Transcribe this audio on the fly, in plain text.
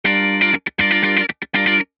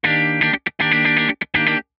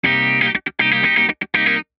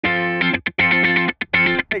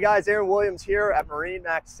guys, Aaron Williams here at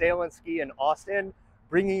MarineMax Sail and Ski in Austin,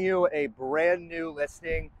 bringing you a brand new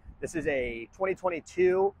listing. This is a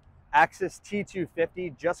 2022 Axis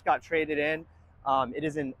T250, just got traded in. It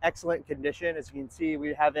is in excellent condition. As you can see,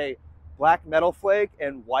 we have a black metal flake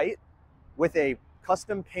and white with a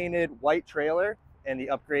custom painted white trailer and the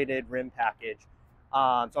upgraded rim package.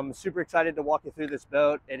 So I'm super excited to walk you through this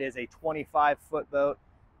boat. It is a 25-foot boat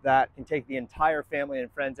that can take the entire family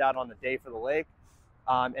and friends out on the day for the lake.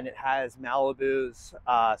 And it has Malibu's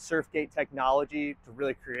surf gate technology to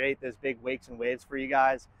really create those big wakes and waves for you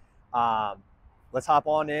guys. Let's hop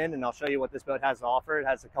on in and I'll show you what this boat has to offer. It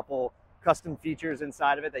has a couple custom features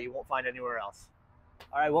inside of it that you won't find anywhere else.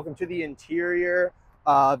 All right, welcome to the interior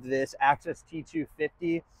of this Axis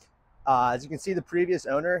T250. As you can see, the previous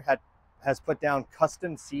owner has put down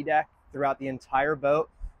custom sea deck throughout the entire boat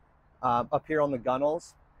up here on the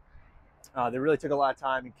gunnels. They really took a lot of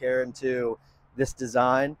time and care into this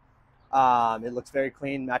design. It looks very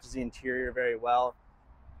clean, matches the interior very well.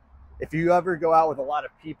 If you ever go out with a lot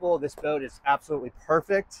of people, this boat is absolutely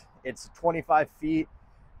perfect. It's 25 feet,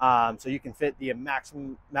 so you can fit the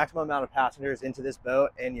maximum amount of passengers into this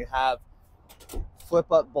boat, and you have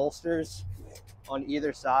flip-up bolsters on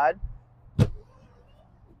either side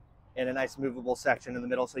and a nice movable section in the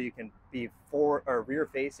middle so you can be forward or rear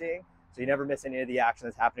facing, so you never miss any of the action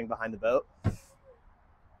that's happening behind the boat.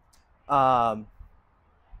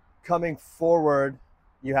 Coming forward,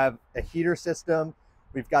 you have a heater system.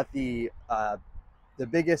 We've got the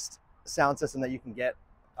biggest sound system that you can get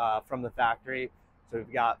from the factory. So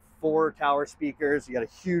we've got 4 tower speakers. You got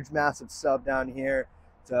a huge, massive sub down here.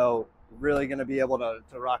 So really going to be able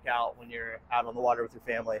to rock out when you're out on the water with your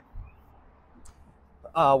family.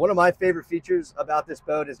 One of my favorite features about this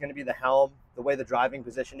boat is going to be the helm. The way the driving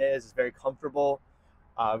position is very comfortable.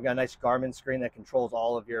 We've got a nice Garmin screen that controls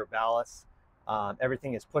all of your ballast.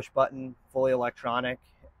 Everything is push button, fully electronic.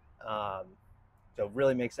 So it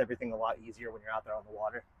really makes everything a lot easier when you're out there on the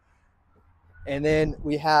water. And then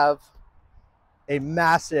we have a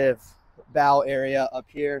massive bow area up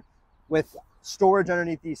here with storage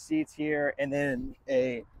underneath these seats here, and then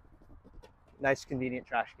a nice convenient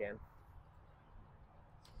trash can.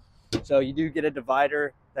 So you do get a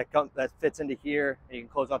divider that fits into here, and you can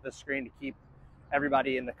close off the screen to keep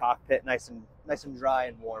everybody in the cockpit nice and dry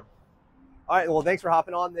and warm. All right, well, thanks for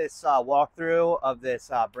hopping on this walkthrough of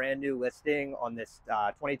this brand new listing on this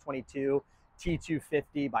 2022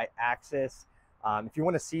 T250 by Axis. If you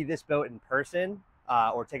want to see this boat in person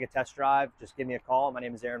or take a test drive, just give me a call. My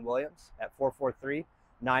name is Aaron Williams at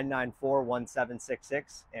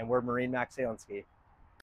 443-994-1766, and we're MarineMax Sail and Ski.